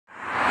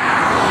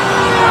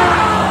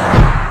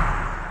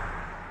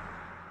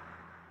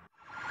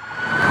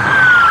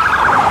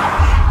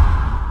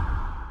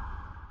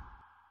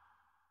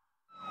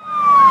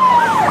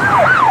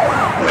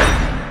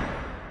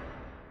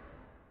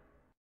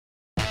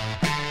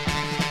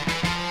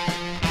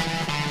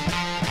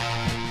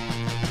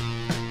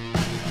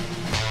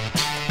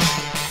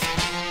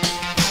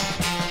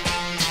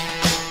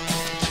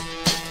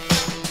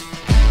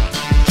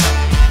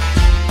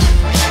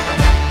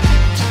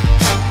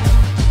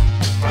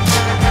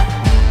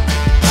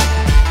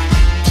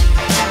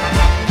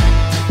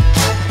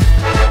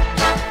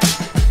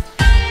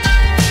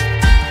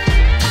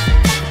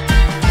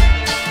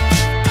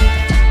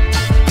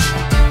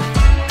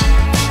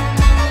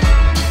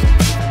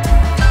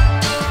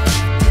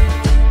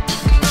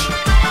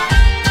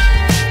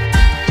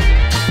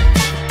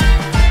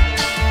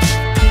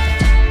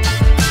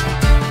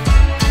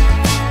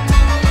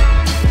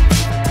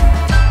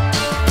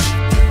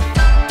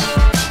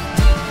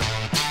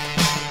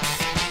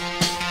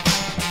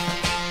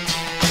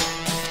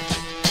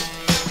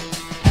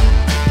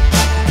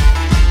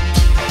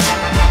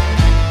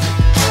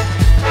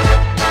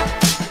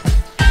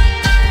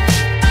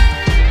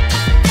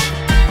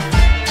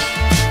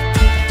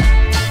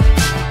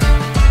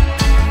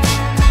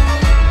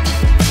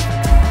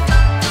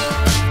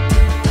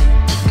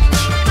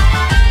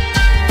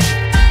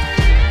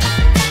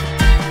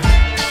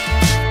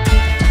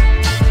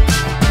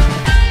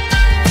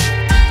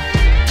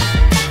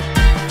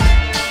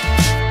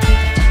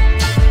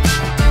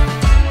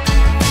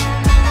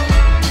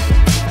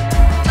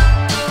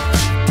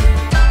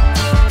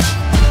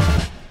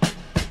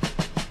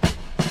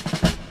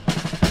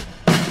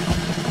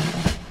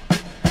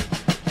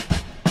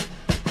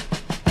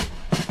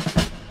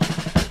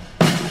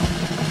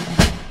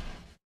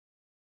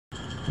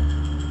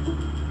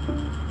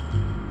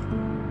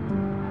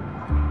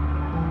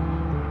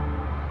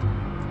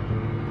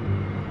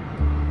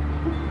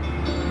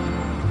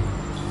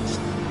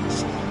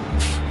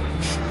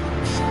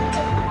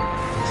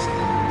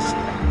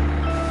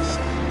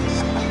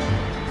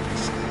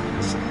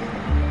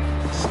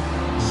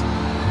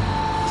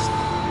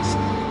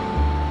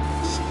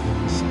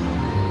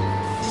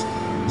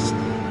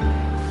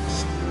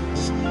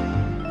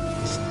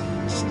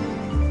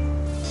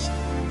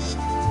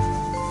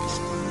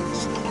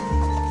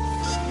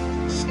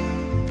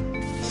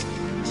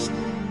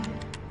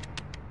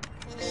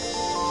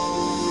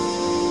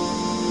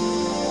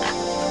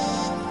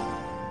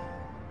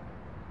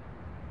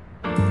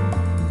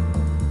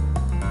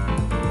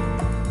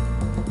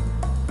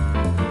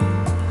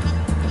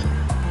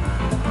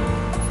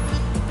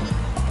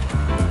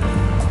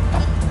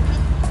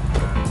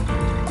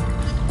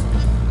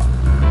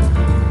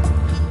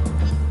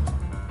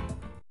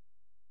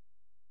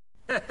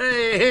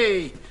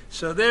Hey,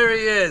 so there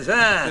he is,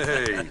 huh?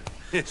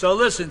 Hey. So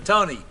listen,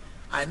 Tony,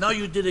 I know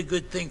you did a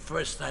good thing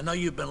first, and I know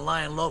you've been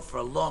lying low for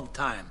a long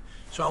time.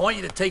 So I want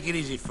you to take it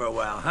easy for a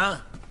while, huh?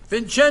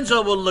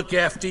 Vincenzo will look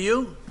after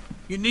you.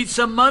 You need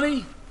some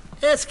money?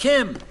 Ask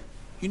him.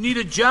 You need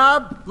a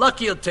job?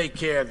 Lucky he'll take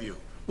care of you.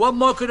 What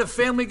more could a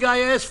family guy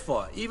ask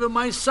for? Even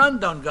my son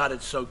done got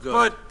it so good.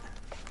 But,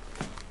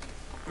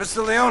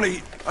 Mr.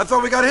 Leone, I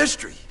thought we got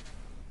history.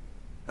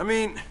 I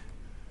mean,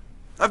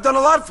 I've done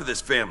a lot for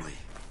this family.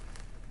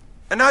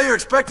 And now you're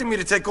expecting me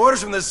to take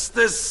orders from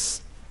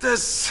this...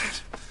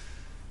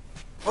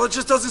 Well, it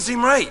just doesn't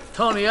seem right.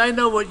 Tony, I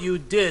know what you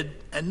did,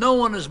 and no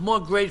one is more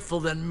grateful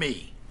than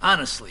me,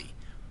 honestly.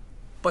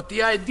 But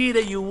the idea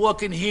that you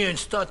walk in here and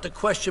start to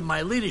question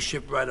my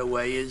leadership right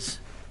away is,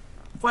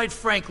 quite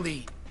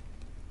frankly,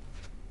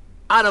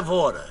 out of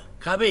order.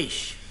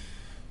 Capiche?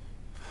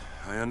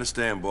 I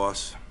understand,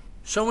 boss.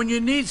 So when you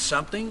need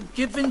something,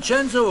 give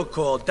Vincenzo a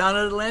call down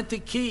at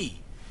Atlantic Key.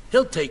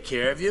 He'll take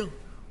care of you.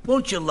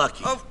 Won't you,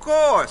 Lucky? Of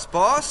course,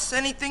 boss.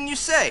 Anything you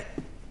say.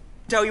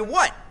 Tell you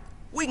what,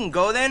 we can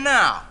go there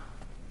now.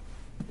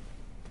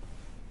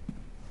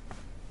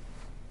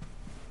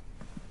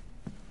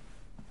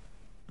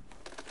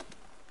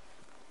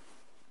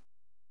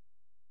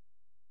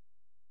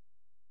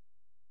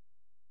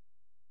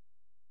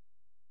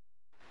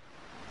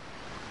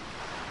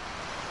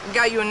 I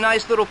got you a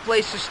nice little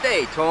place to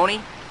stay,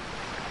 Tony.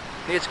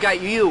 It's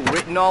got you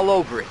written all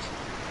over it.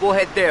 We'll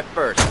head there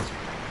first.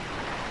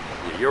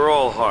 Yeah, you're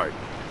all hard.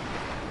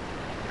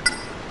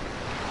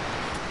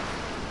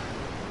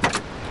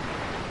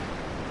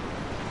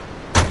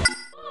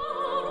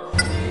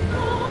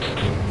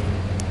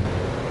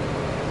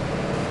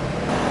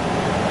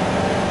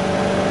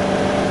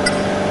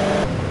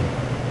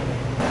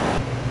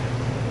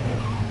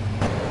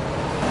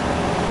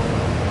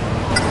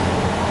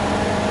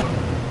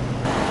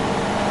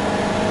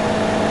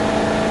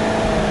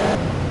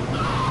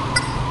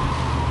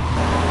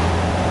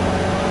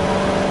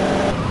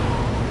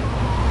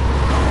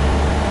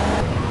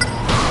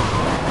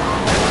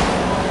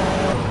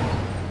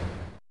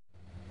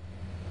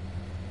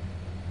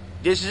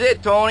 This is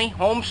it, Tony.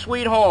 Home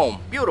sweet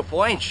home.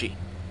 Beautiful, ain't she?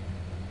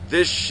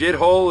 This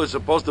shithole is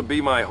supposed to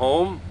be my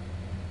home?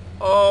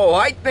 Oh,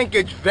 I think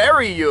it's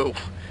very you.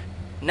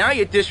 Now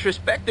you're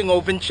disrespecting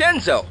old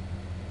Vincenzo.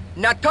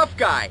 Now, tough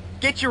guy,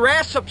 get your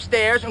ass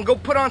upstairs and go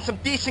put on some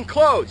decent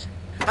clothes.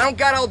 I don't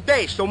got all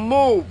day, so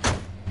move.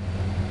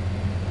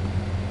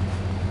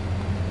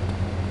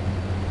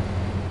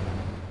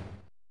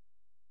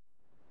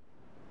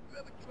 You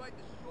ever tried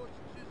the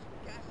sausages,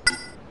 gas?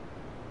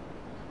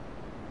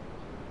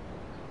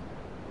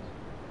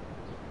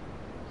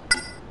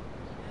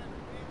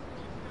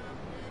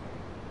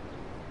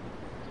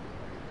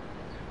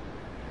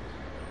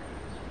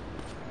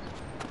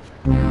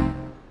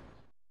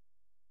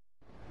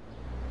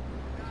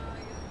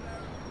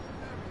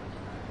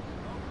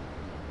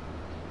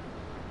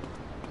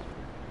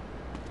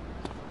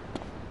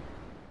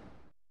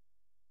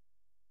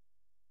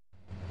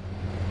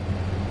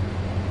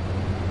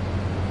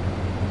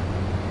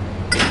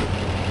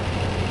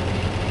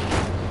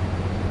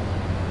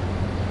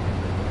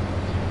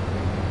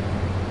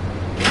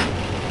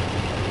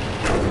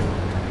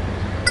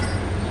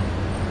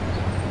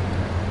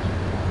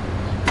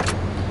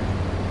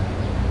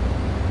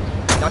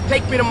 Now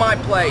take me to my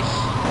place.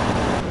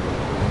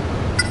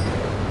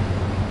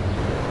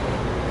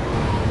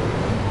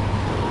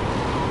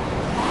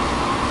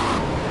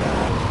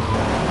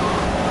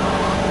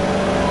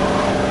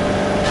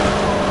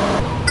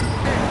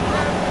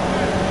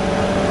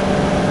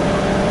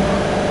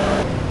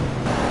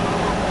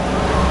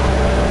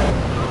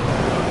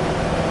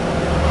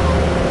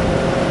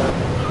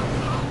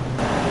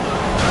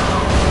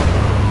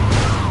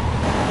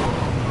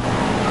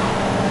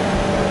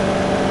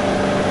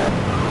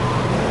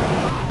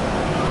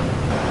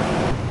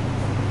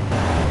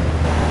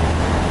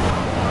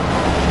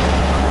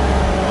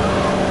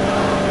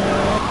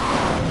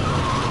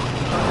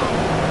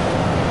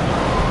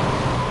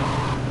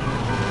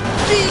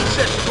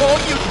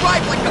 You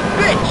drive like a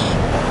bitch!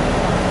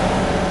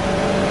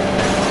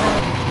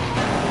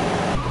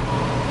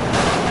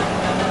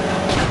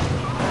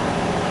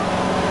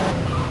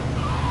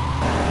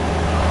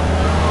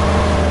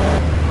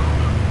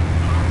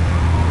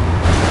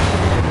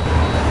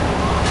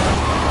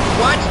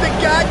 Watch the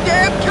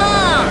goddamn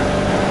car!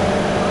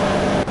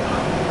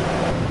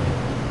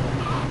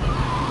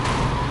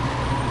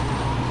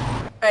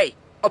 Hey,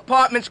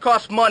 apartments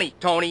cost money,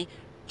 Tony.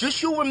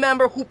 Just you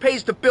remember who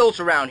pays the bills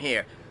around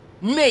here.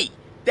 Me,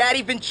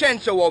 Daddy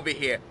Vincenzo over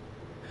here.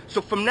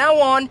 So from now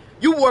on,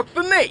 you work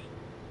for me.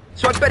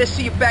 So I better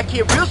see you back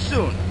here real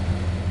soon.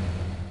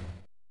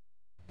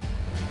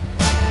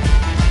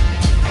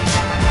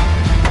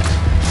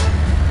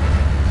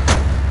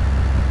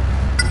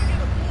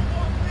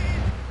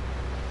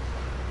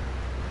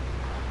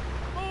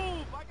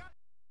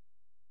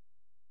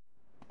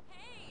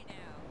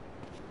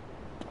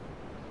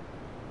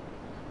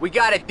 We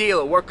got a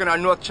dealer working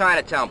on North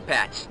Chinatown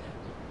patch.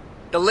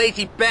 The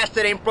lazy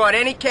bastard ain't brought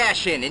any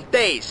cash in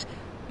days.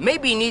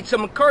 Maybe he needs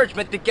some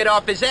encouragement to get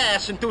off his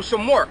ass and do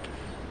some work.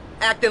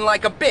 Acting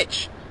like a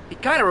bitch. He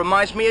kinda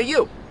reminds me of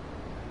you.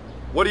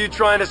 What are you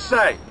trying to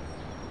say?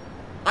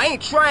 I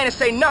ain't trying to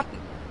say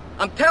nothing.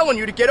 I'm telling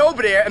you to get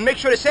over there and make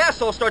sure this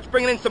asshole starts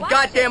bringing in some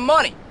goddamn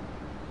money.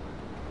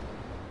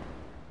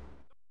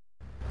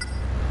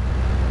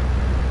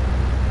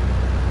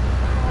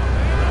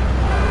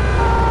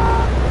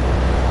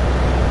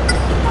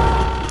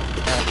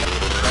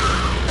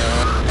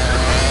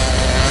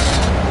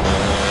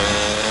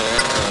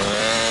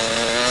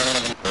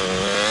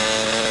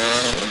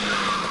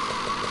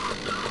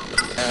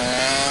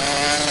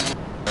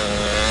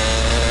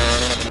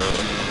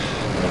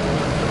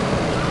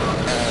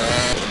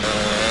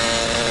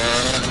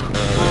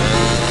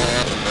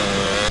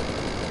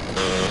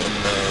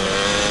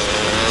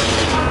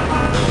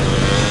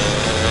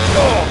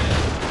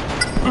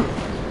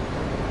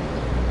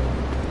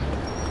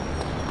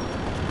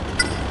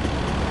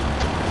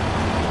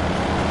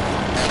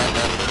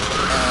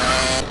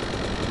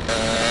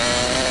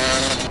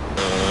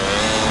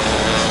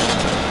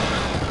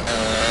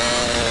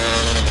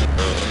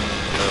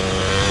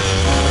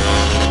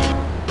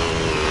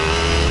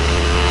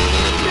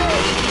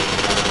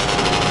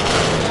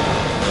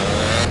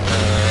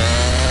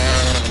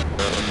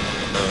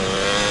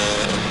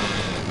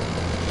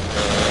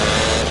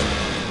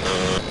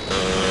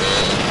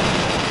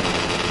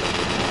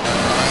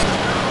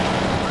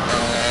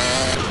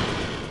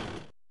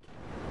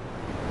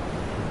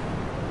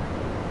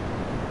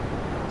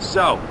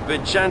 So,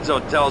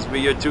 Vincenzo tells me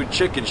you're too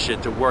chicken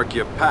shit to work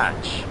your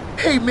patch.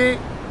 Hey man,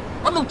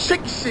 I'm no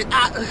chicken shit.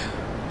 I've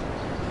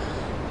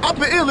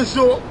been ill as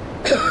all.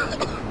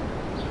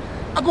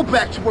 I go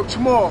back to work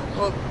tomorrow,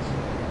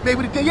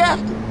 maybe the day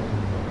after.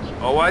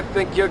 Oh, I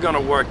think you're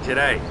gonna work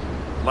today,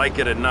 like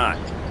it or not.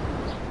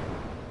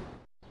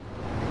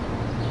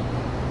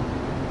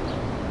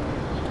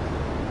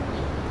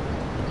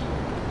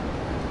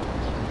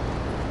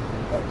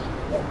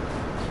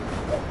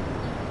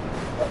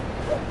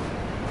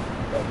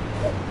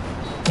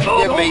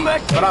 Forgive me,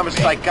 but I'm a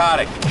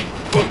psychotic.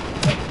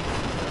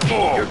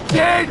 You're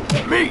dead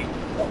meat!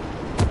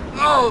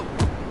 Oh!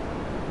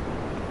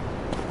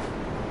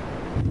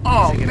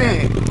 Oh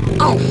man, I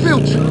don't feel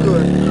too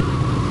good.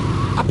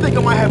 I think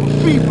I might have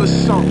a fever or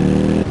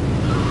something.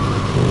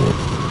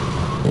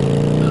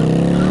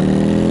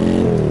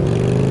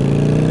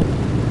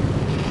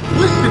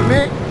 Listen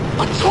man,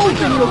 I told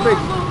you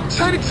already.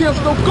 Chinatown's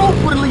no go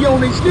for the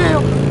Leones now.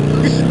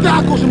 It's the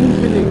tacos are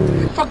moving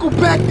in. If I go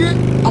back there,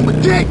 I'm a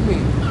dead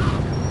man.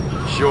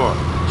 Sure.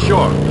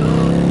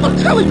 I'm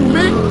telling you,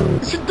 man,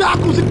 it's the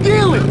tacos are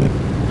dealing.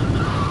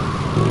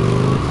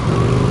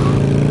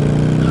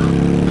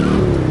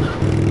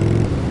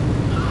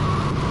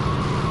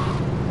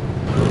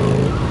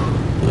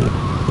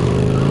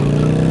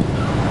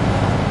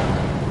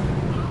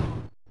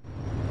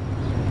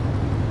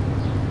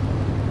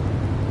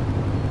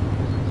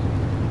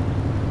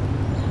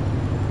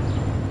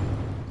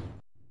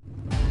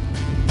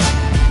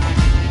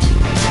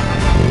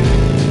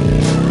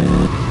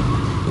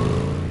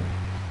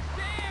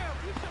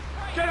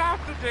 Get out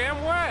the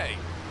damn way!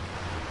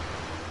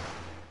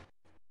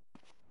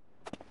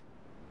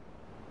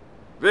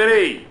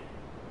 Vinny!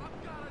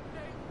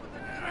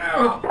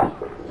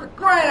 For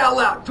crying out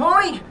loud,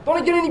 Tony! Don't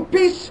I get any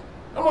peace?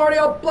 I'm already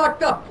all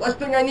blocked up. Last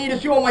thing I need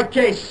is you on my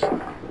case.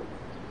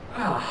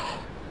 But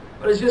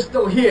it's just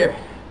still here.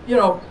 You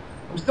know,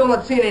 I'm still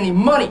not seeing any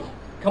money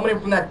coming in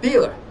from that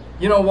dealer.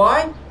 You know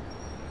why?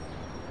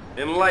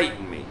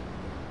 Enlighten me.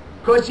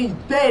 'Cause he's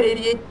dead,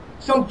 idiot.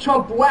 Some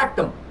chump whacked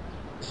him.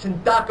 The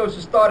Sindacos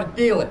have started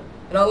dealing.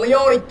 And on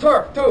Leone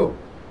turf, too.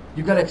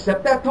 You gonna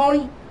accept that,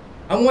 Tony?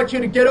 I want you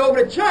to get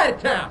over to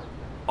Chinatown.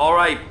 All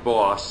right,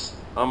 boss.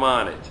 I'm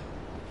on it.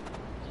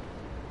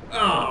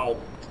 Oh,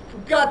 for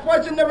God, why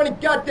is there never any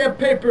goddamn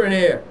paper in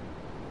here?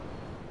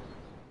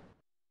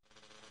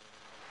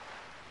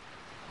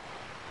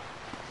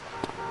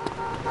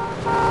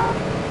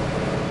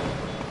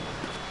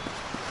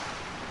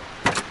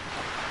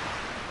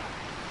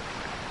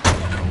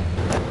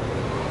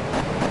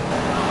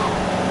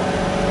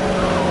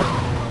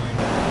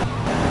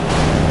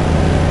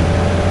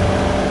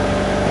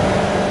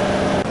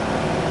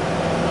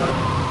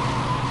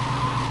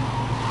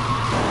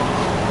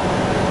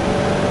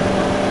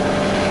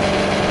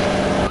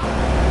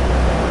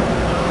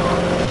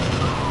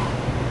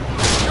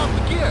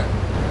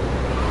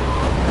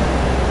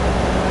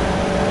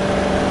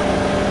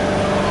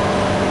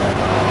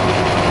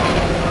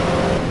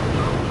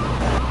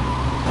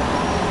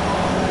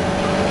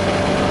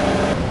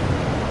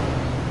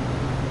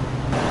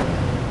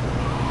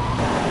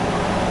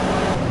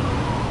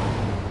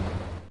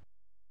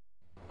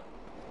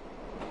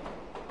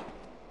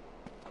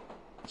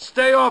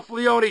 Stay off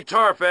Leone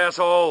turf,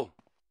 asshole!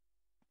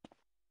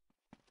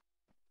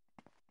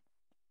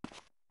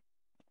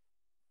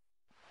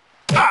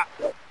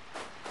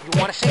 You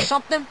want to say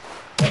something?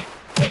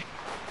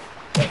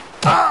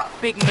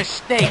 Big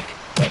mistake.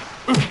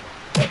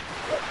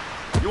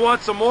 You You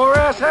want some more,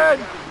 asshead?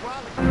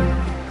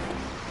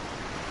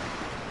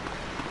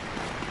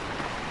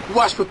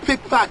 Watch for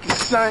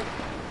pickpockets, son.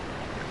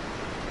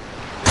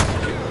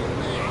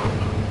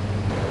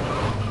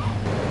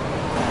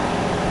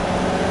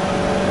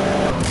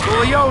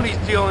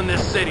 Leone's dealing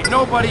this city,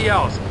 nobody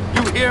else.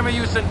 You hear me,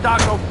 you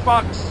Sindaco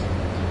fucks?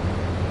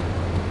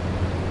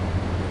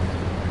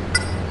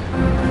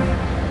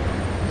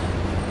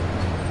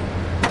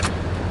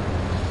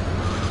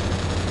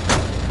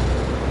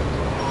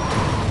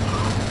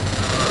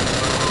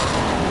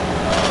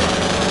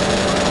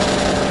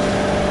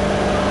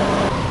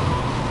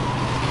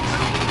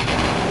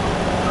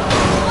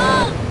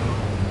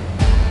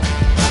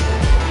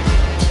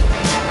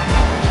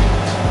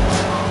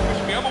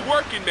 I'm a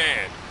working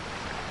man.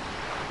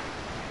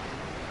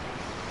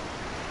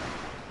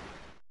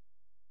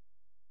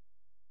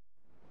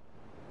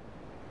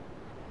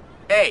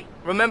 Hey,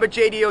 remember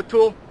J.D.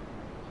 O'Toole?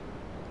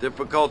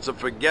 Difficult to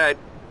forget.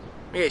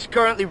 Yeah, he's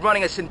currently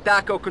running a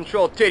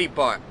Sindaco-controlled titty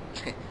bar.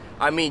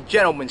 I mean,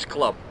 gentleman's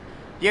club.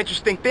 The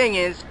interesting thing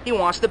is, he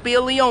wants to be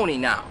a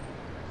Leone now.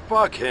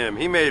 Fuck him,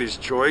 he made his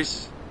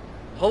choice.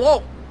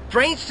 Hello,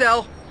 brain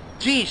cell.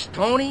 Geez,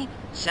 Tony,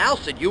 Sal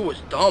said you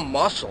was dumb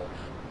muscle.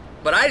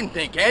 But I didn't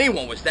think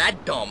anyone was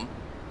that dumb.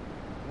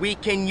 We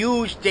can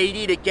use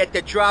JD to get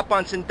the drop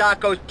on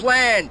Sindaco's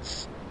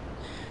plans.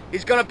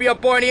 He's gonna be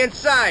up on the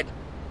inside.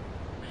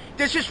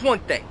 There's just one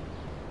thing.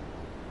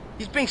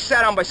 He's being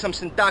sat on by some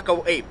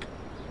Sindaco ape.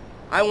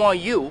 I want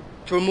you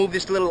to remove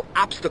this little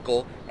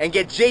obstacle and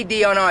get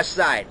JD on our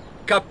side.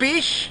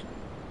 Capiche?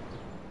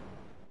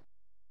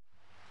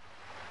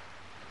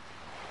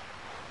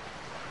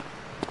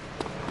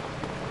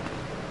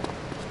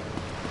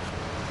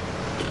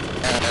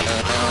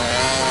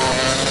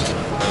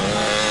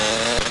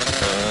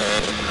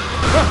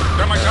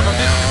 Got my cover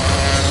missing.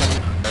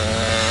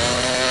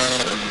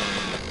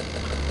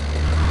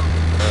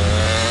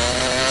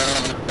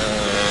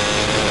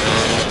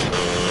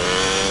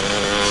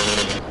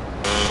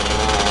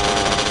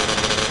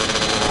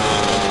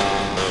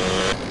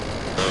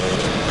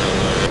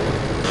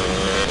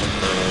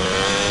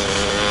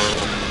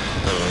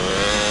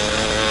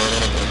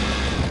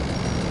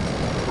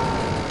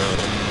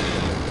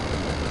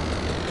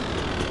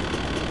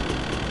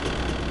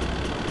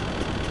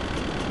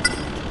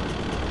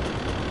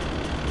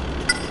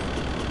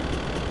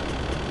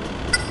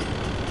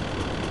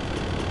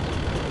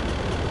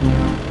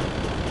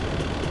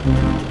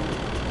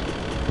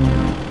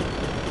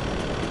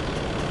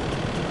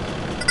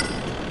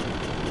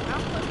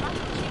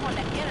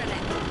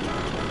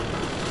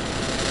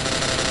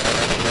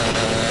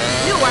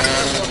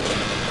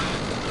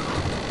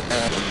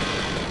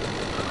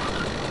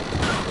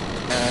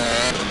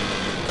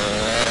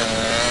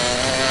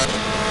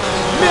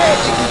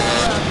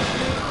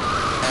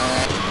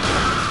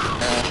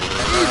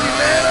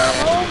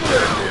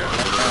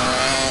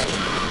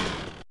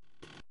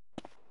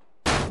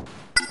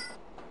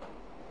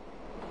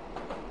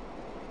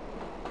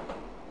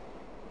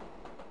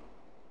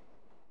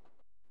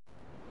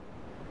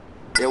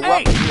 They're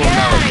welcome to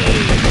America.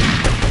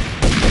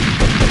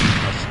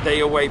 Now stay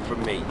away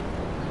from me.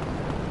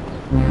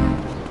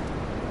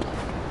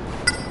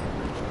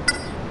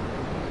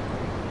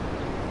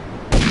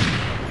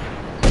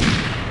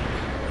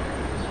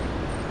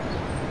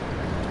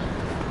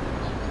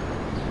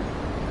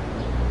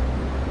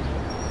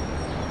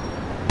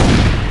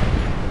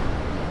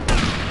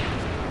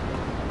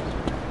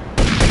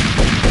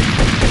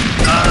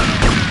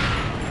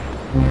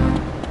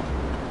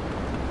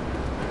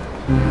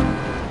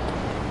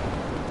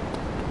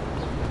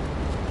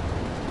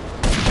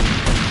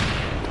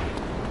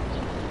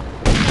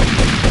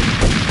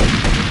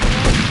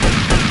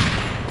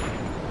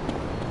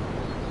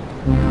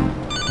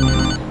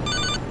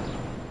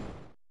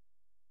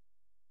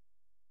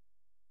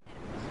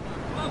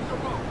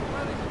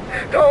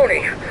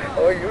 Tony,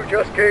 oh, you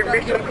just gave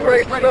me some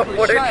great snuff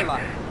footage.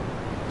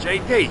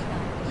 JD,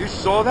 you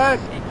saw that?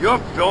 You're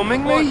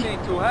filming me?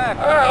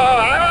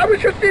 I was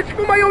just, it's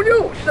for my own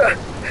use.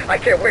 I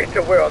can't wait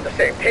till we're on the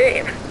same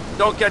team.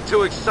 Don't get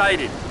too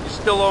excited. You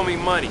still owe me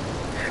money.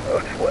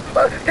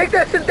 Take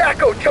that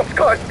Sindaco chump's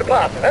car's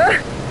deposit, huh?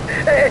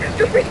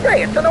 Just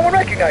respray it so no one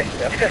recognizes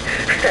him.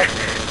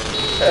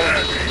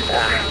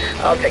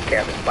 I'll take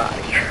care of his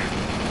body.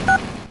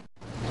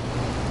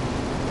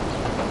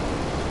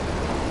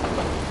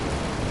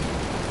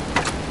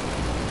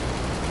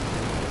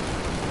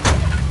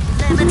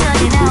 Never tell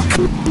you now.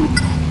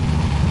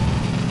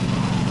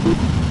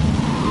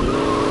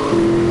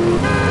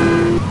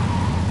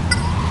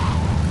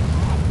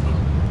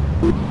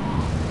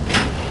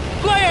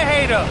 Player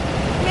hater!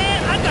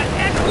 Man, I got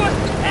escort!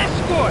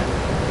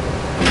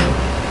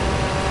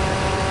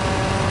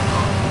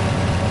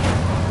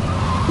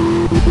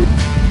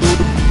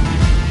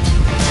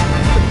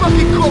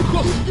 Fucking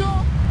coco.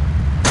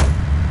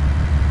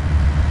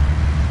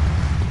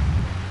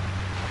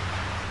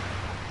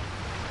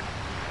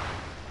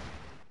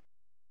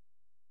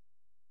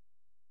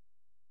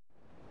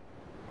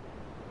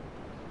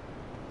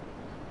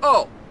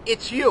 Oh,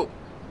 it's you.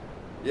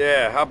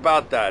 Yeah, how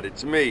about that?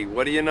 It's me.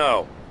 What do you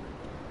know?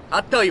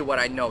 I'll tell you what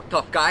I know,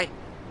 tough guy.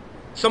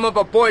 Some of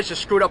our boys have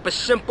screwed up a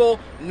simple,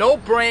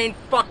 no-brain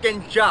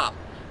fucking job.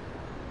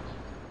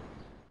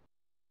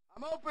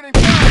 I'm opening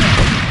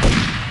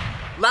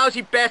fire!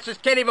 Lousy bastards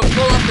can't even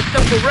pull off the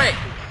simple ray.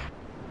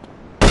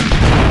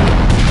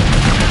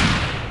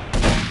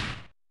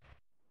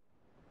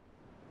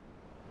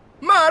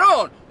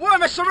 Maron, why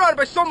am I surrounded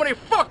by so many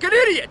fucking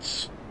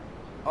idiots?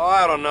 Oh,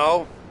 I don't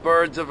know.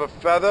 Birds of a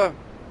feather?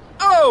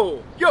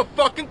 Oh, you're a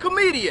fucking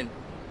comedian.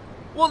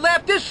 Well,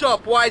 laugh this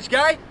off, wise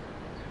guy.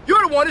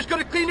 You're the one who's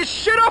gonna clean this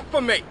shit up for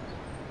me.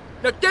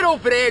 Now get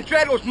over there and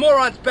drag those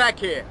morons back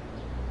here.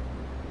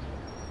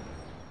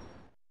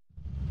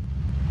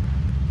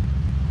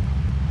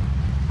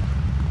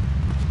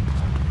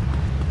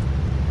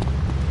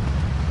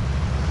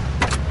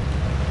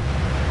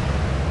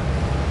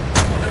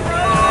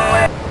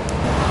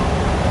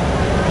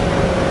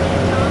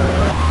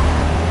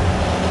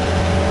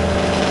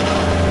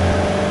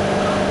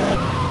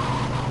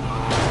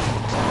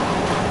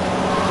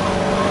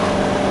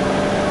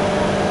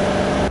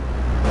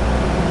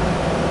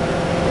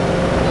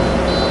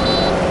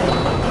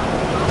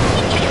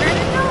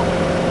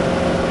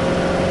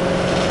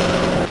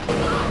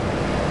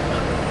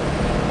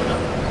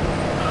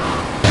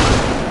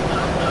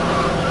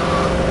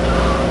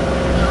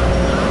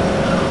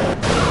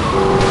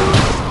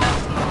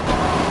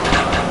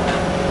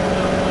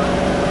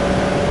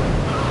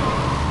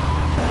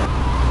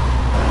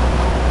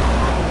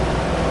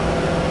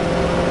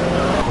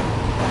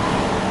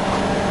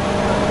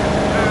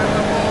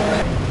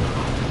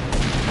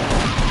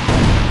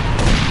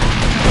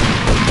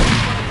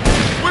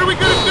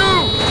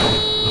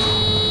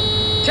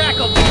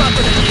 Tackle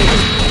tougher than you.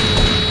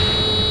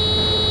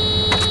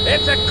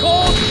 It's a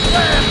cold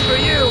slab for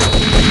you.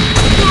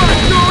 Come on,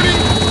 Tony!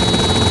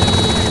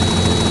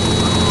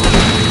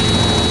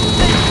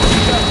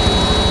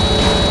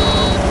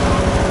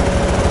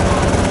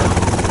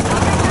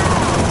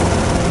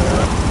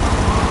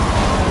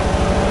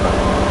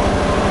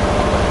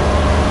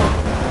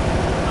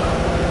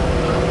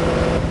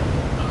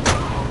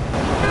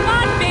 Come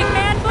on, big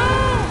man, move!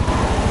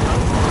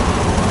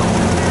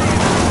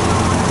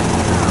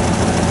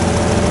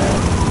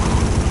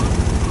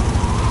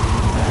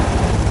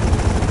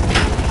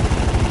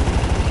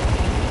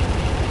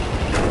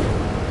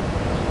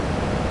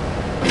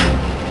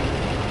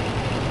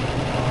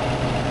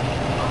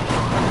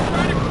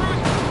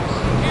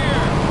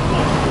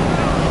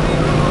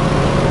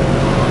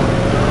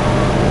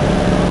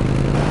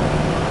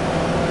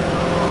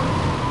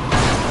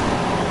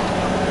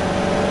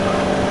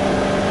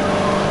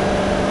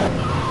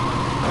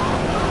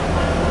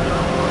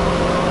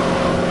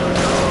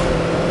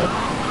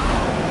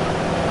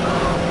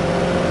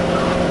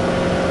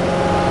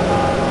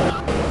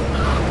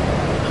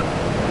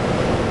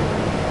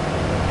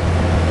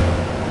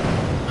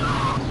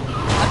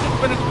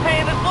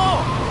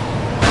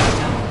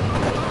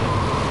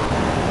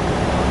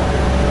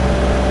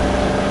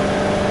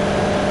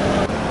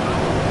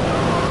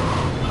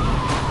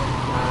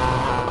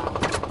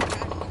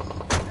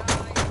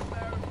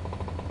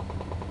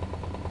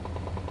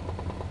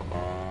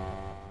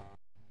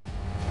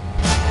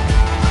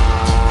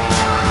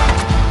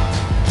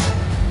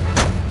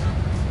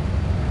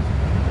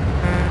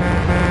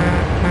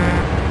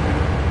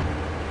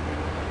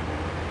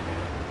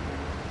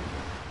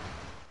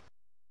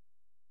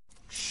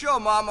 Sure,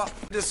 Mama.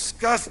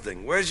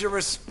 Disgusting. Where's your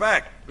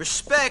respect?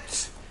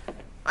 Respect?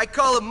 I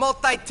call it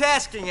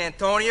multitasking,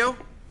 Antonio.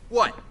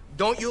 What?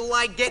 Don't you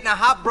like getting a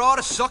hot bra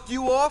to suck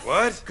you off?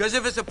 What? Because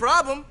if it's a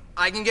problem,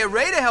 I can get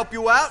Ray to help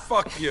you out.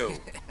 Fuck you.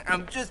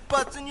 I'm just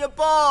busting your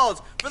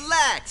balls.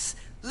 Relax.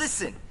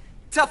 Listen,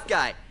 tough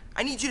guy,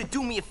 I need you to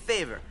do me a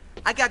favor.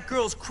 I got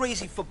girls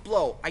crazy for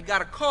blow. I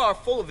got a car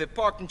full of it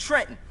parked in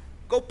Trenton.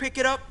 Go pick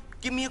it up,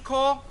 give me a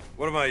call.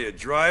 What am I, your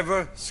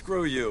driver?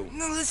 Screw you.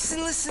 No, listen.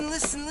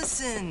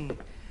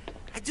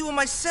 I do it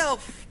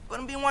myself, but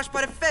I'm being watched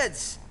by the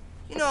feds.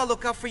 You know I'll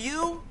look out for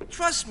you.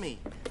 Trust me.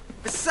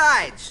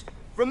 Besides,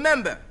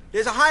 remember,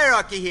 there's a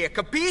hierarchy here,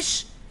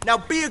 capiche? Now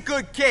be a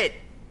good kid.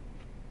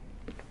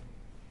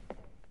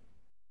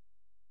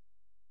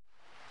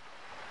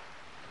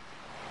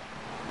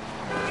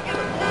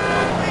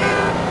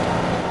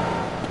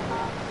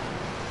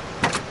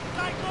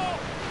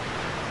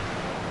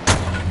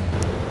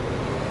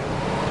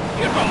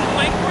 You're from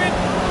Lakewood?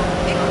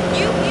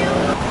 You.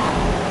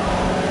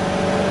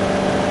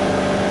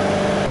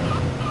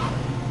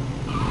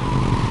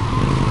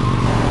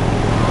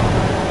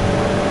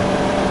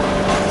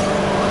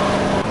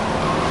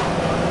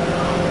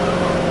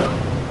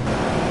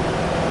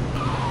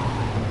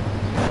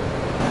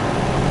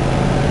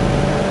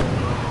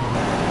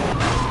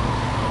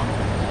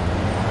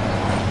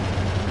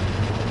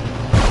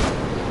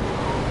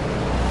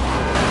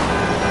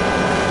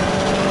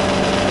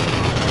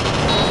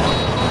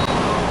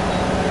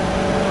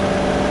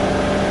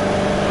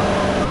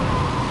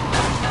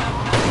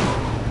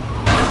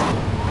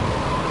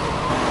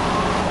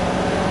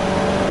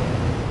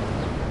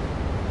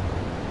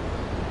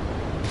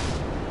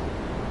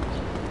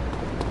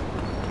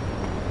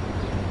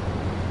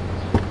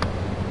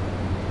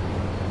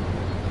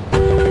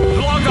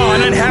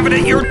 have it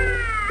at your...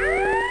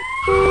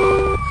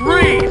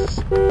 Freeze!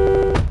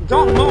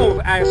 Don't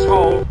move,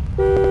 asshole.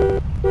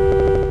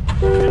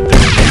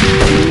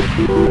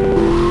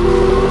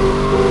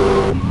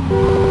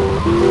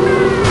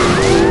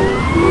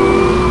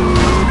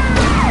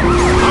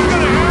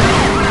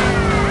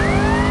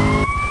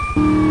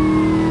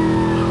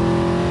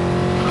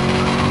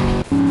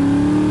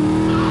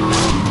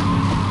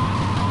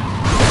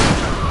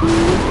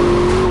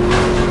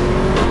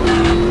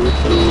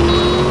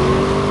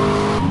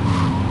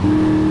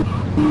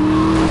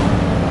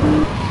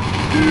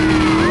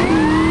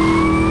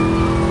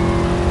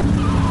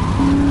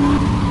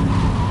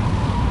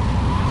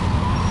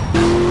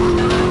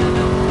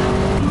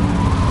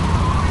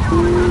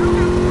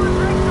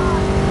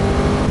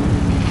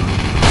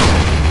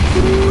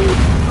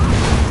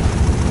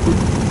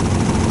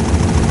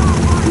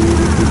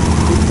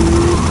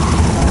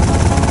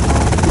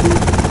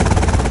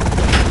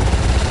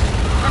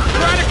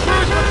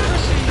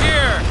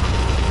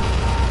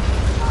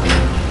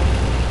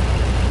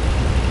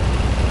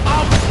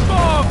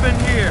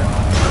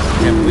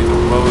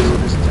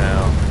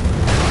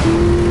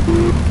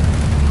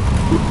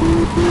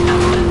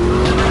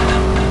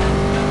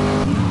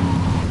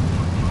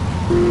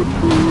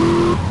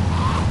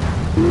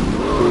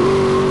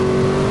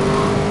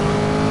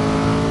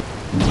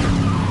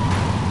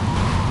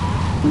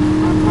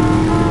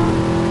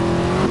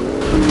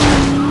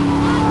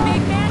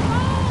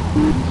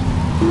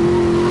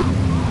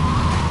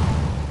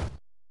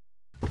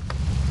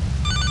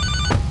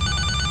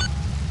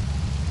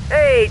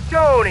 Hey,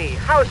 Tony,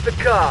 how's the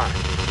car?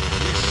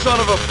 You son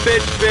of a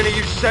bitch, Vinny,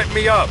 you set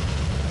me up.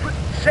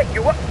 Set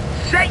you up?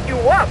 Set you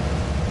up?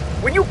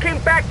 When you came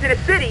back to the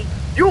city,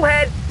 you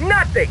had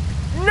nothing.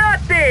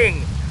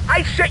 Nothing!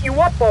 I set you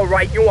up all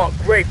right, you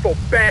ungrateful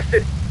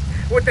bastard.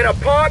 With an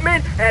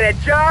apartment and a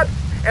job,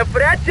 and for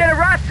that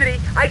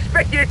generosity, I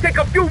expect you to take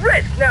a few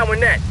risks now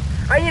and then.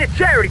 I ain't a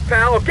charity,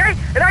 pal, okay?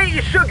 And I ain't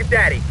your sugar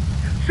daddy.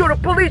 So the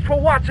police were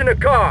watching the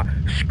car.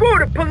 Screw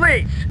the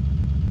police!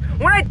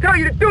 When I tell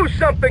you to do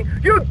something,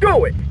 you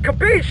do it.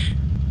 Capiche?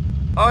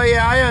 Oh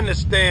yeah, I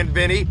understand,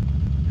 Vinny.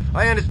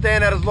 I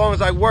understand that as long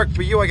as I work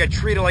for you, I get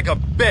treated like a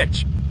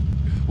bitch.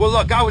 Well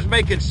look, I was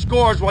making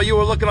scores while you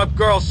were looking up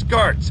girls'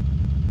 skirts.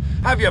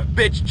 Have your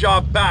bitch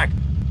job back,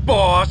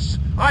 boss.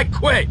 I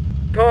quit.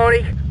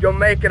 Tony, you're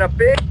making a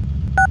big...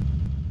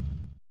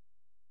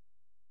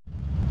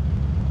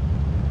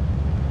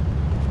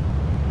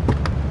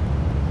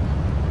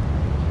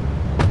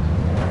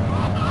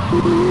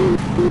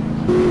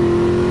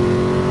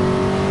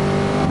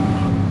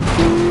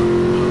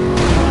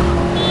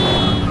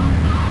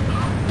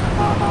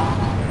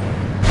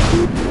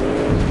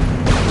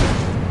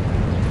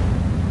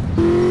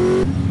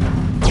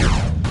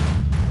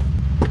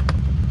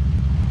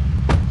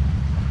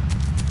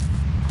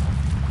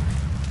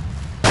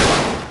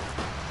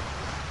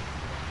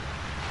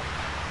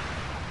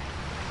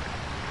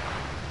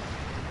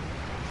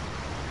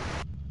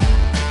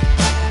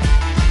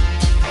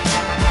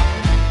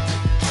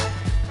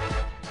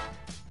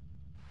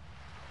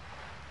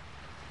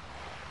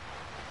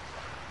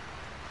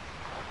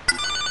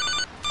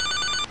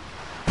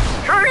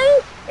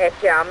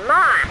 It's your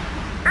ma.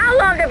 How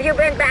long have you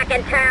been back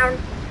in town?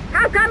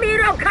 How come you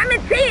don't come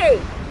and see?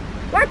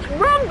 What's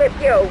wrong with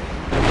you?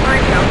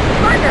 I'm the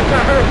mother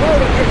for her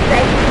holiness